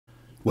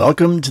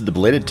Welcome to the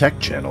Belated Tech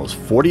Channel's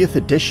 40th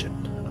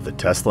edition of the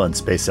Tesla and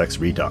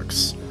SpaceX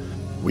Redux.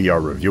 We are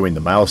reviewing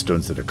the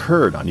milestones that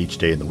occurred on each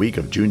day in the week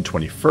of June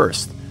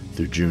 21st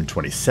through June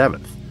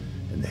 27th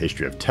in the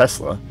history of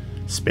Tesla,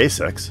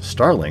 SpaceX,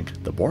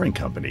 Starlink, The Boring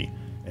Company,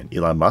 and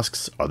Elon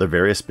Musk's other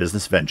various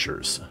business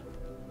ventures.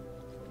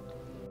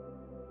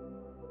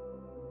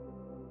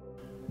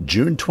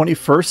 June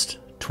 21st,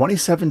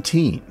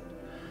 2017.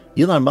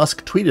 Elon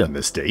Musk tweeted on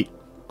this date,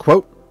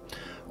 quote,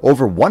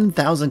 "Over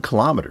 1,000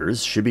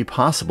 kilometers should be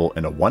possible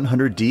in a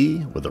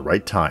 100D with the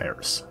right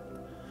tires."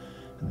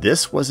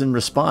 This was in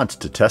response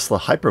to Tesla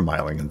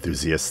hypermiling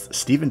enthusiasts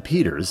Stephen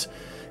Peters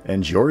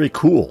and Jory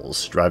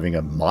Cools driving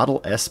a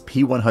Model S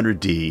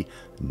P100D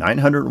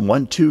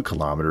 901.2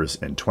 kilometers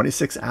in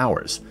 26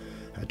 hours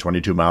at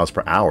 22 miles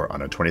per hour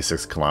on a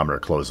 26-kilometer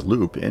closed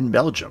loop in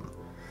Belgium.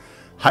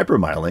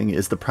 Hypermiling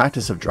is the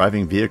practice of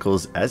driving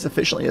vehicles as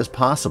efficiently as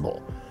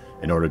possible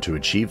in order to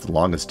achieve the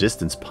longest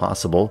distance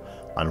possible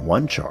on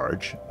one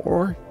charge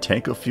or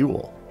tank of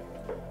fuel.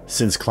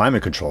 Since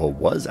climate control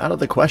was out of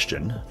the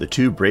question, the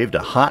two braved a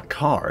hot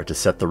car to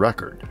set the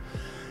record.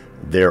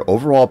 Their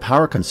overall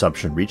power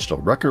consumption reached a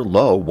record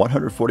low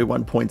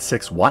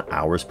 141.6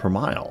 watt-hours per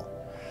mile.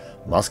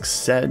 Musk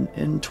said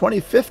in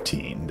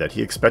 2015 that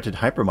he expected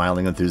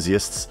hypermiling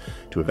enthusiasts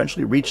to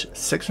eventually reach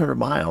 600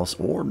 miles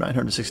or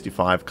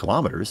 965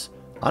 kilometers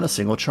on a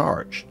single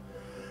charge.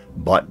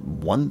 But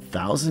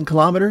 1,000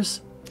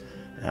 kilometers?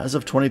 As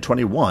of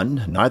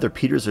 2021, neither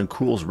Peters and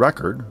Cool's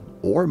record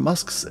or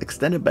Musk's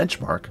extended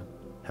benchmark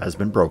has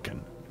been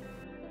broken.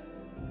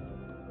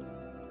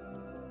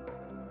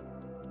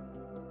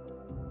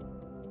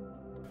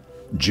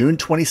 June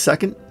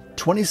 22nd,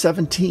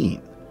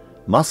 2017.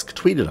 Musk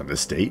tweeted on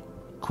this date,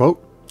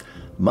 quote,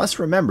 "Must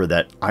remember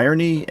that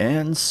irony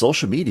and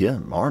social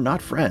media are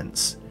not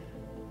friends.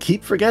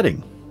 Keep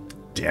forgetting.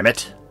 Damn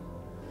it."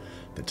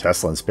 The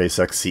Tesla and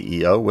SpaceX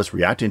CEO was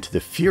reacting to the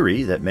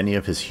fury that many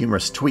of his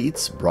humorous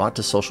tweets brought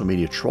to social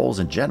media trolls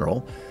in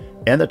general,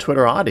 and the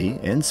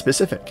Twitterati in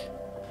specific.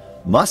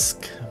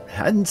 Musk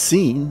hadn't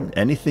seen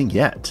anything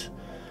yet.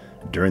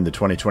 During the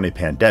 2020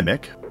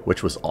 pandemic,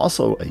 which was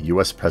also a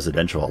US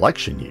presidential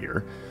election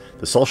year,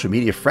 the social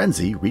media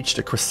frenzy reached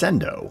a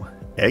crescendo,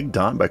 egged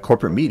on by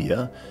corporate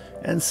media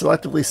and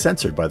selectively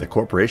censored by the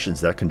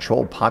corporations that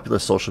controlled popular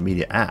social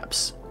media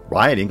apps,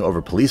 rioting over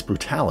police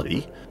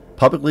brutality,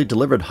 publicly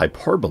delivered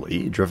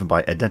hyperbole driven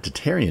by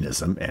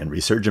identitarianism and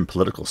resurgent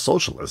political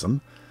socialism,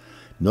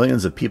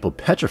 millions of people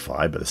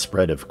petrified by the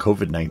spread of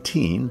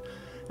COVID-19,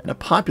 and a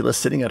populace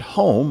sitting at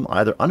home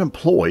either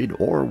unemployed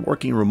or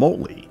working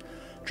remotely,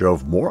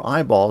 drove more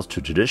eyeballs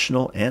to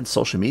traditional and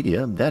social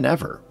media than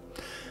ever.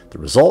 The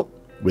result,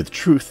 with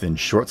truth in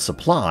short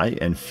supply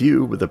and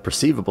few with a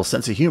perceivable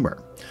sense of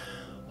humor.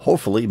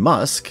 Hopefully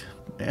Musk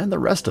and the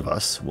rest of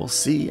us will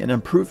see an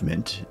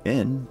improvement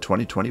in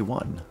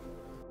 2021.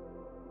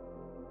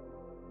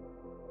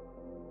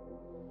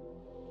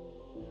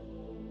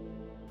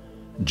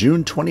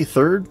 June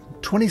 23rd,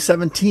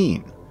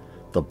 2017.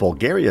 The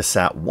Bulgaria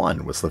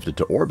Sat-1 was lifted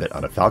to orbit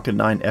on a Falcon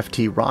 9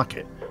 FT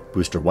rocket,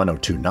 Booster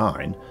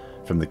 1029,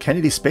 from the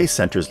Kennedy Space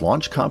Center's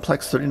Launch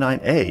Complex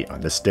 39A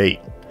on this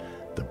date.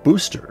 The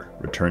booster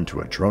returned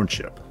to a drone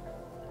ship.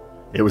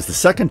 It was the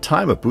second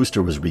time a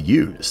booster was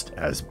reused,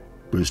 as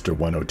Booster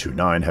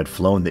 1029 had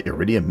flown the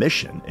Iridium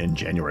mission in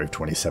January of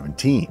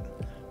 2017.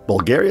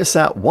 Bulgaria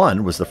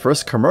Sat-1 was the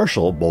first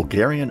commercial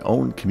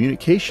Bulgarian-owned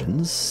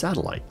communications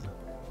satellite.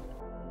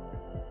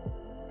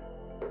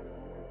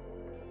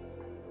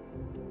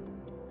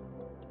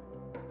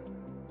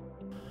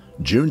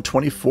 June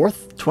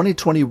 24th,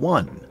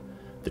 2021.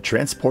 The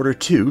Transporter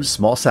 2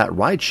 smallsat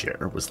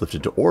rideshare was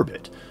lifted to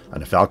orbit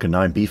on a Falcon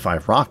 9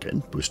 B5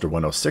 rocket, Booster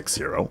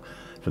 1060,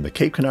 from the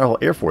Cape Canaveral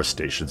Air Force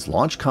Station's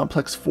Launch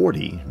Complex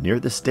 40 near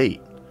this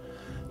date.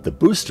 The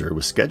booster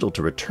was scheduled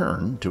to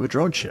return to a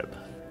drone ship.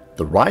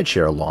 The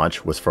rideshare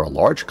launch was for a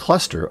large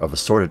cluster of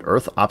assorted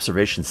Earth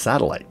observation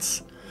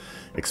satellites.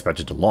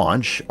 Expected to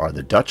launch are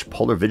the Dutch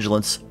Polar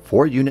Vigilance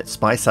 4-unit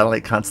spy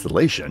satellite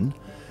constellation,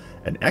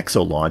 an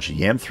EXO-launch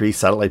YAM-3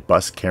 satellite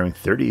bus carrying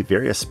 30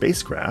 various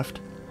spacecraft,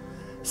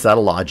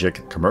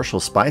 Satellogic commercial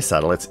spy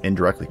satellites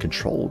indirectly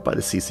controlled by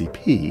the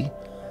CCP,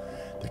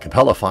 the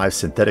Capella 5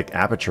 synthetic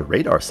aperture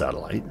radar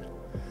satellite,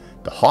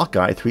 the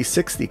Hawkeye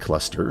 360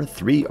 cluster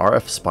 3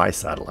 RF spy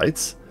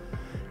satellites,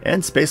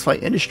 and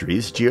Spaceflight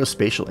Industries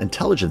geospatial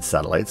intelligence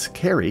satellites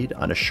carried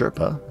on a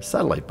Sherpa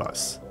satellite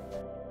bus.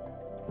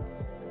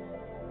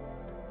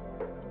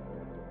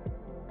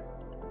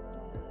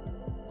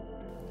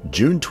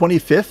 June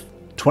 25th,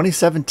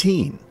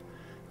 2017.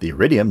 The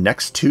Iridium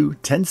Next 2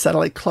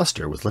 10-satellite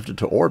cluster was lifted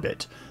to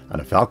orbit on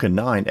a Falcon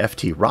 9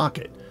 FT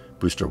rocket,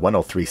 Booster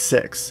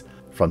 1036,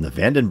 from the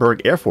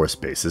Vandenberg Air Force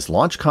Base's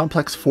Launch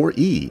Complex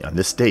 4E on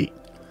this date.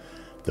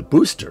 The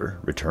booster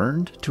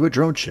returned to a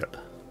drone ship.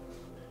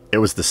 It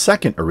was the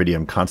second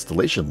Iridium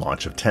constellation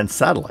launch of 10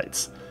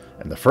 satellites,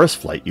 and the first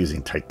flight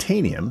using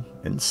titanium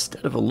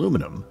instead of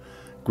aluminum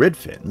grid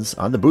fins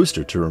on the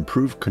booster to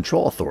improve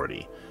control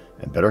authority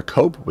and better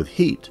cope with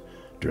heat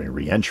during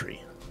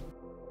re-entry.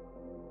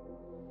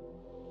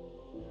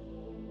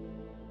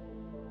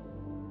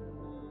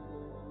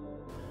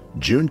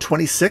 June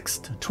 26,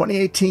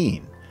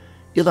 2018,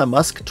 Elon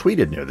Musk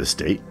tweeted near this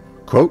date,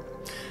 quote,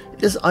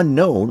 "It is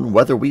unknown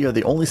whether we are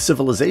the only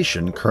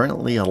civilization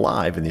currently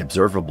alive in the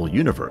observable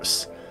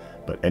universe,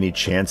 but any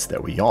chance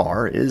that we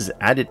are is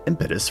added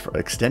impetus for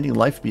extending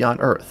life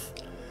beyond Earth.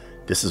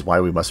 This is why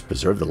we must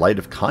preserve the light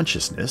of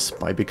consciousness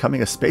by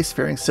becoming a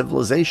spacefaring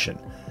civilization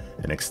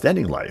and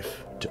extending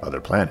life to other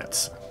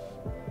planets."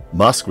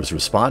 Musk was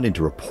responding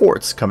to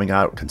reports coming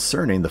out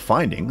concerning the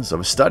findings of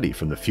a study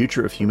from the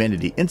Future of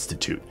Humanity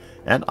Institute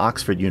at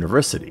Oxford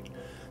University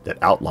that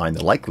outlined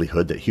the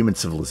likelihood that human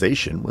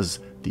civilization was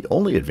the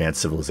only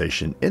advanced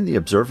civilization in the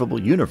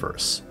observable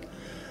universe.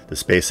 The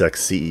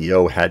SpaceX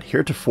CEO had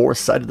heretofore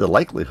cited the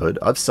likelihood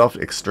of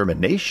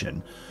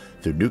self-extermination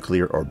through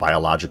nuclear or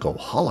biological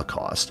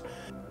holocaust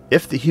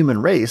if the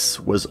human race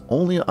was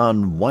only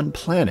on one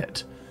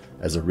planet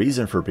as a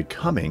reason for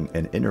becoming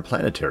an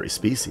interplanetary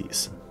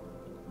species.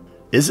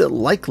 Is it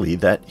likely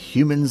that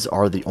humans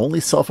are the only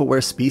self-aware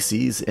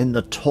species in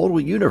the total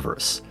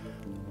universe,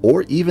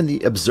 or even the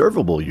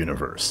observable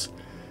universe?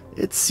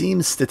 It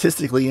seems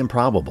statistically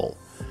improbable,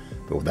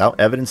 but without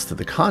evidence to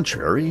the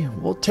contrary,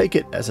 we'll take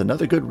it as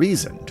another good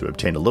reason to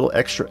obtain a little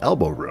extra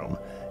elbow room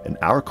in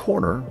our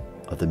corner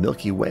of the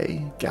Milky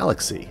Way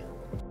galaxy.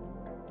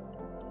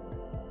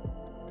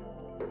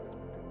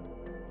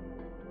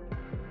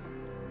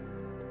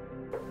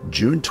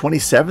 June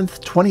 27th,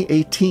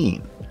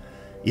 2018.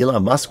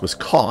 Elon Musk was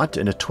caught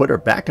in a Twitter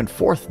back and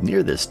forth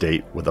near this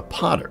date with a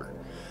potter,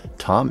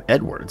 Tom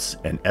Edwards,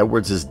 and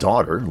Edwards'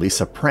 daughter,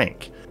 Lisa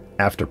Prank,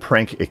 after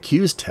Prank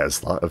accused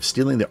Tesla of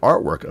stealing the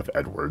artwork of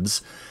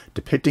Edwards,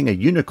 depicting a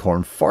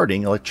unicorn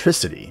farting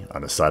electricity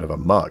on the side of a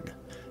mug.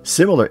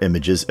 Similar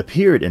images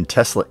appeared in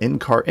Tesla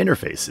in-car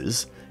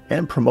interfaces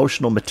and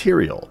promotional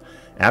material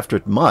after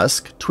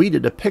Musk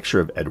tweeted a picture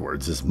of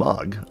Edwards'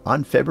 mug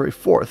on February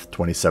 4th,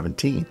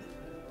 2017.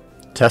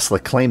 Tesla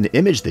claimed the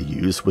image they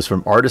used was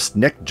from artist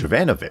Nick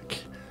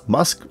Jovanovic.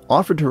 Musk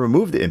offered to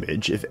remove the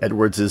image if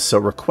Edwards so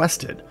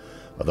requested,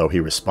 although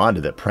he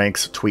responded that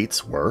Prank's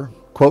tweets were,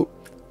 quote,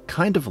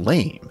 "kind of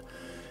lame,"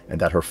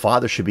 and that her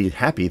father should be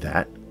happy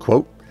that,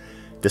 quote,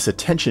 "this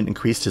attention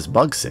increased his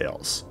mug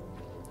sales."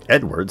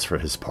 Edwards, for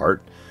his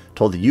part,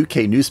 told the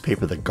UK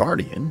newspaper The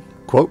Guardian,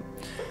 quote,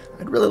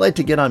 "I'd really like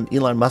to get on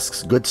Elon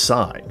Musk's good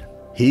side.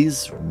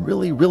 He's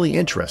really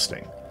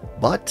interesting,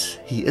 but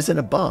he isn't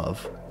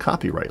above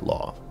copyright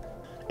law."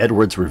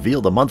 Edwards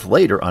revealed a month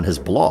later on his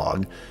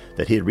blog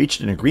that he had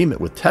reached an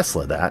agreement with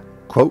Tesla that,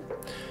 quote,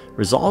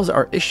 "resolves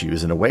our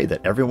issues in a way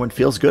that everyone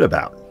feels good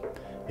about.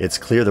 It's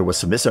clear there was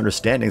some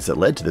misunderstandings that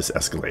led to this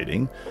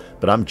escalating,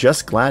 but I'm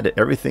just glad that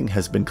everything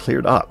has been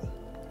cleared up,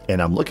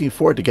 and I'm looking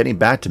forward to getting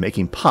back to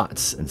making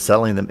pots and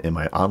selling them in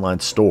my online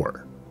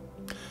store."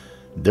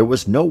 There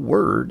was no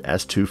word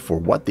as to for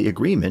what the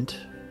agreement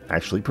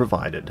actually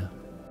provided.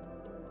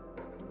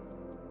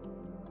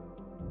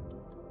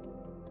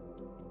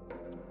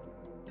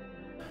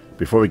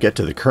 Before we get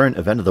to the current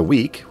event of the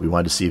week, we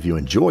wanted to see if you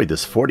enjoyed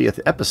this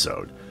 40th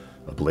episode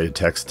of Belated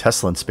Tech's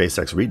Tesla and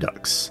SpaceX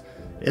Redux.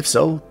 If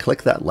so,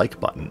 click that like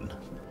button.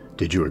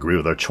 Did you agree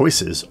with our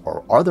choices,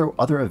 or are there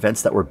other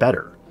events that were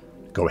better?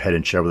 Go ahead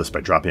and share with us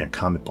by dropping a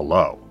comment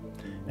below.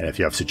 And if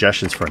you have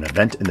suggestions for an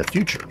event in the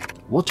future,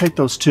 we'll take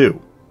those too.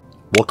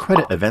 We'll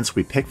credit events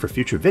we pick for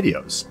future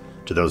videos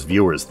to those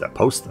viewers that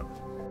post them.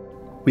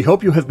 We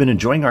hope you have been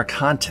enjoying our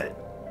content.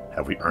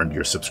 Have we earned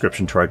your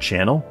subscription to our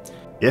channel?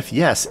 If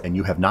yes, and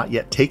you have not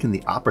yet taken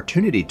the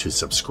opportunity to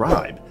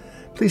subscribe,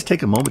 please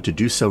take a moment to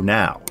do so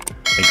now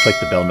and click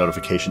the bell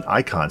notification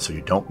icon so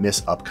you don't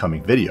miss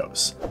upcoming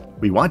videos.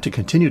 We want to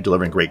continue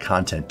delivering great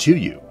content to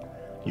you.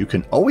 You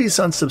can always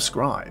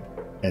unsubscribe,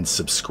 and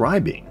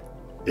subscribing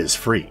is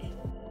free.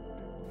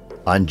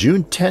 On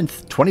June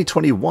 10th,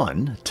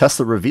 2021,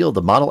 Tesla revealed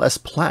the Model S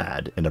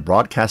Plaid in a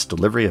broadcast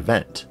delivery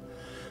event.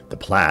 The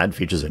Plaid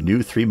features a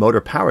new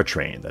 3-motor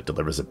powertrain that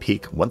delivers a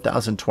peak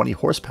 1,020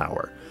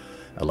 horsepower,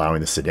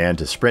 allowing the sedan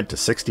to sprint to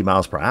 60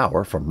 miles per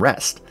hour from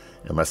rest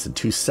in less than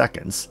 2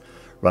 seconds,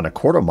 run a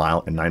quarter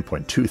mile in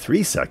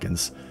 9.23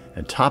 seconds,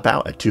 and top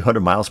out at 200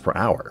 miles per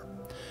hour.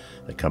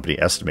 The company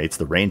estimates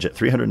the range at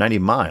 390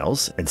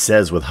 miles and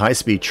says with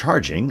high-speed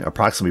charging,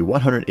 approximately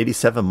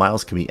 187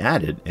 miles can be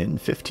added in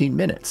 15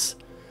 minutes.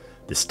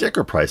 The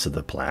sticker price of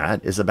the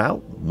Plaid is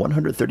about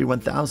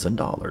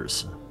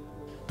 $131,000.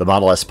 The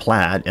Model S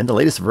Plaid and the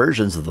latest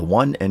versions of the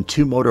 1- and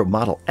 2-motor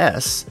Model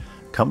S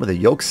come with a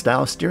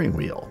yoke-style steering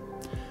wheel.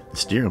 The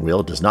steering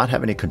wheel does not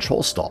have any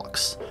control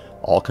stalks.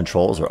 All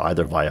controls are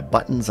either via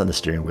buttons on the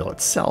steering wheel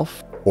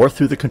itself or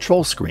through the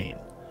control screen.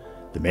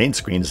 The main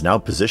screen is now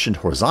positioned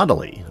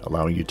horizontally,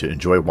 allowing you to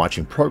enjoy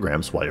watching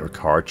programs while your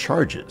car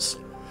charges.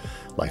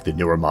 Like the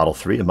newer Model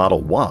 3 and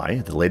Model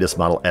Y, the latest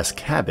Model S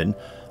cabin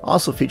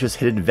also features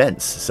hidden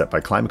vents set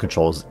by climate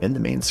controls in the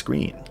main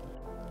screen.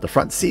 The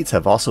front seats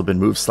have also been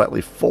moved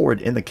slightly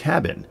forward in the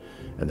cabin,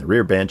 and the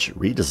rear bench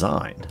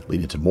redesigned,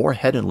 leading to more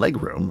head and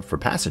leg room for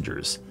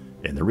passengers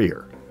in the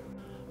rear.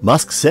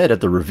 Musk said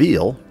at the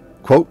reveal,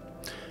 quote,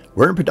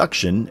 "We're in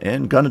production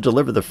and gonna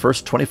deliver the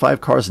first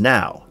 25 cars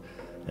now.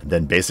 and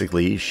then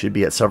basically should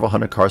be at several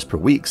hundred cars per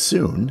week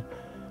soon,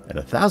 and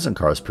 1,000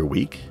 cars per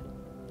week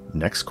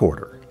next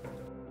quarter.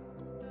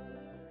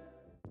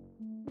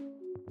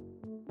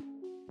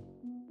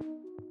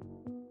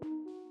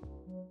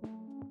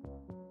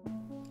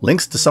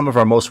 Links to some of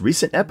our most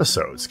recent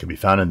episodes can be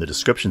found in the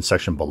description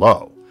section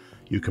below.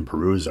 You can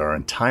peruse our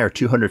entire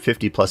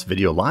 250 plus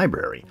video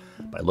library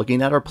by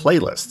looking at our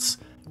playlists,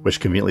 which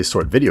conveniently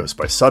sort videos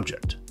by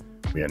subject.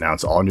 We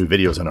announce all new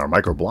videos on our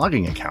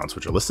microblogging accounts,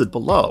 which are listed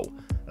below,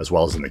 as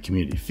well as in the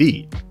community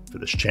feed for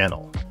this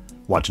channel.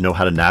 Want to know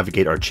how to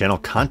navigate our channel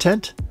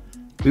content?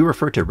 We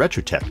refer to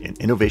retrotech and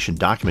innovation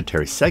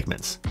documentary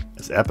segments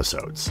as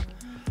episodes.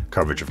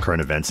 Coverage of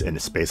current events in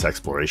space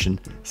exploration,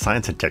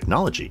 science, and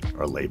technology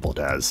are labeled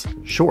as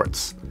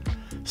shorts.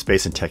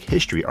 Space and tech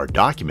history are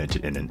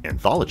documented in an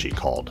anthology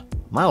called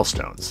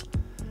Milestones.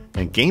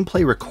 And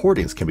gameplay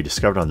recordings can be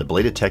discovered on the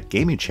Bladed Tech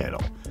gaming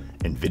channel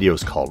in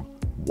videos called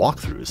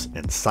Walkthroughs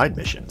and Side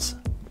Missions.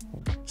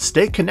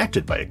 Stay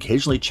connected by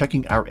occasionally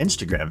checking our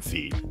Instagram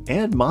feed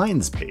and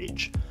Minds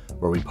page,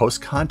 where we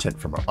post content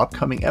from our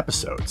upcoming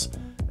episodes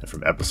and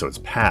from episodes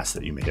past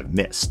that you may have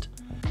missed,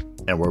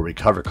 and where we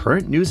cover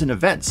current news and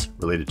events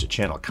related to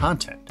channel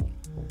content.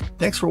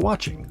 Thanks for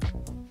watching.